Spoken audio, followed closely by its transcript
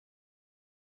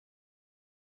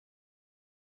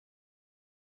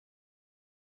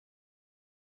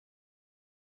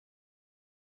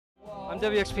I'm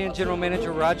WXPN General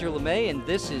Manager Roger LaMay, and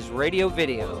this is Radio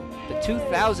Video. The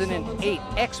 2008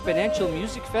 XPoNential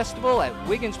Music Festival at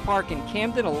Wiggins Park in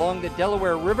Camden along the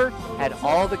Delaware River had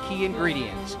all the key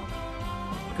ingredients.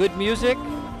 Good music,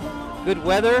 good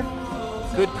weather,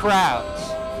 good crowds.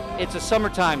 It's a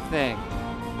summertime thing.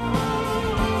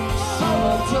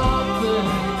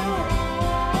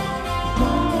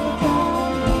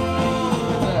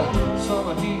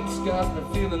 Summer heat's got me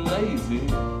feeling lazy.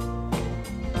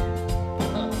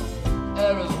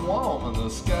 Air is warm and the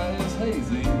sky is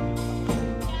hazy.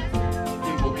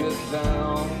 People get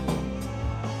down.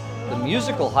 The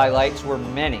musical highlights were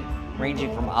many,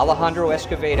 ranging from Alejandro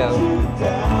Escovedo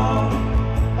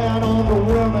and all the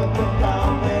women think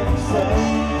I'm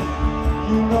insane.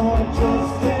 You know I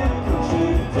just can't put you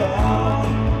down.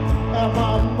 And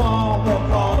my mom will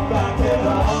call back it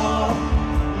up.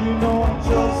 You know I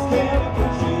just can't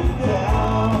put you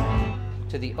down.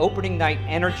 to the opening night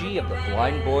energy of the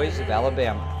Blind Boys of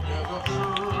Alabama.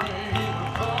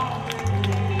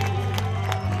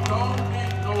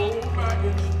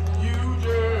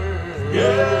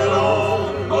 Get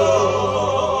on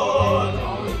board.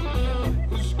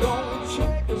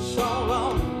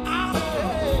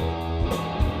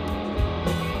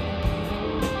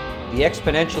 The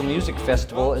XPoNential Music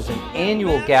Festival is an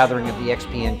annual gathering of the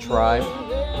XPN tribe.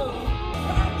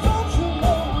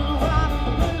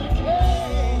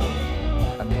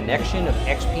 A connection of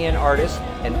XPN artists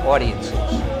and audiences.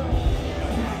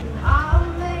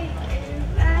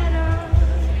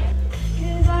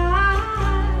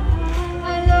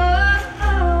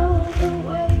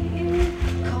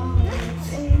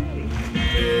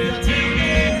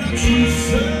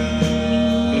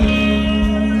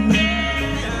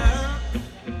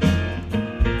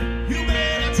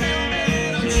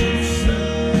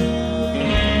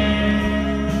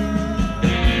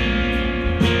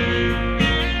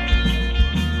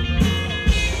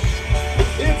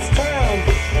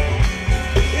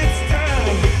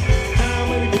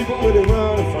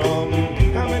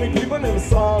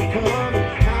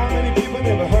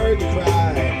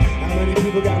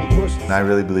 And I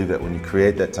really believe that when you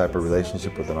create that type of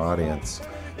relationship with an audience,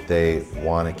 they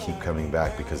want to keep coming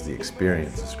back because the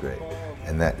experience is great.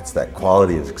 And that it's that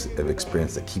quality of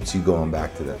experience that keeps you going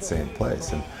back to that same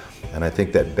place. And I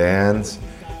think that bands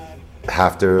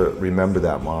have to remember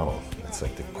that model. It's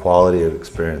like the quality of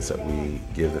experience that we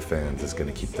give the fans is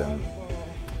going to keep them,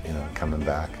 coming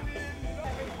back.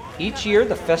 Each year,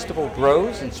 the festival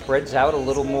grows and spreads out a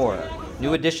little more.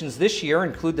 New additions this year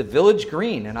include the Village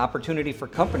Green, an opportunity for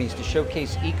companies to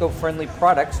showcase eco-friendly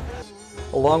products,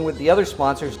 along with the other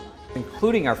sponsors,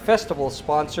 including our festival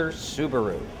sponsor,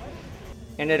 Subaru.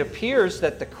 And it appears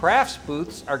that the crafts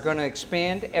booths are going to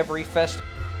expand every festival.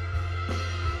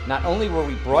 Not only were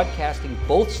we broadcasting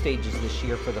both stages this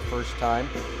year for the first time,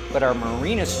 but our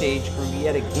marina stage grew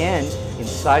yet again in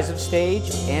size of stage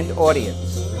and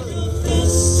audience.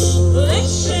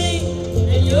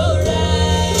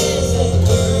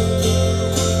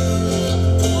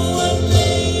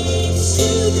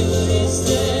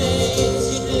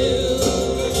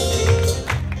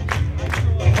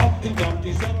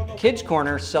 Kids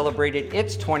Corner celebrated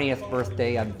its 20th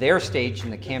birthday on their stage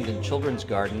in the Camden Children's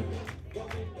Garden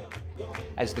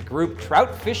as the group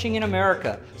Trout Fishing in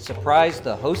America surprised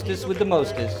the hostess with the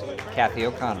mostest, Kathy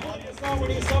O'Connell.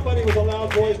 Somebody with a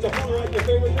loud voice to holler out your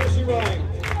favorite nursery rhyme.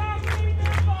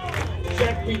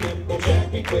 Jack be nimble,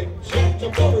 Jack be quick, Jack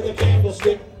jump over the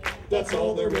candlestick. That's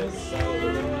all there is.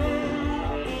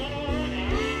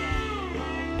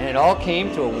 And it all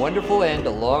came to a wonderful end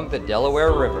along the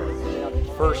Delaware River.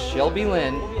 First, Shelby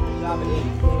Lynn,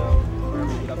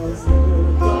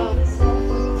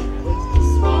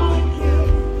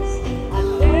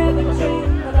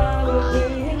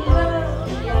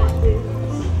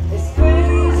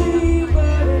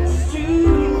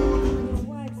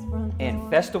 and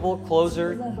festival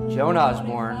closer Joan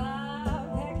Osborne,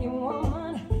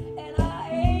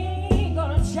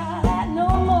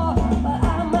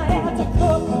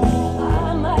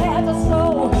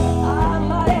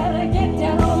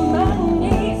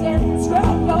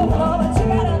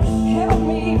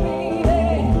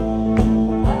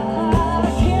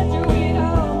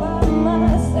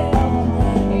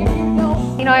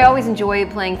 I always enjoy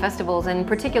playing festivals, and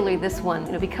particularly this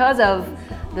one, because of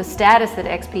the status that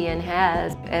XPN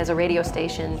has as a radio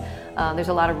station. There's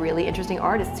a lot of really interesting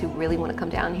artists who really want to come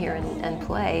down here and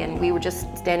play, and we were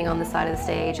just standing on the side of the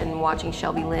stage and watching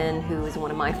Shelby Lynn, who is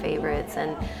one of my favorites,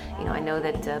 and I know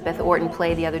that Beth Orton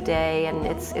played the other day, and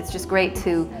it's just great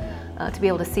to be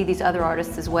able to see these other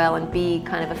artists as well and be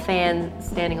kind of a fan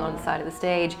standing on the side of the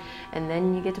stage, and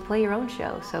then you get to play your own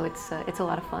show, so it's a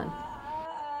lot of fun.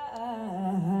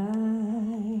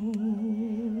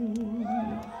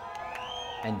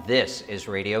 and this is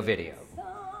Radio Video.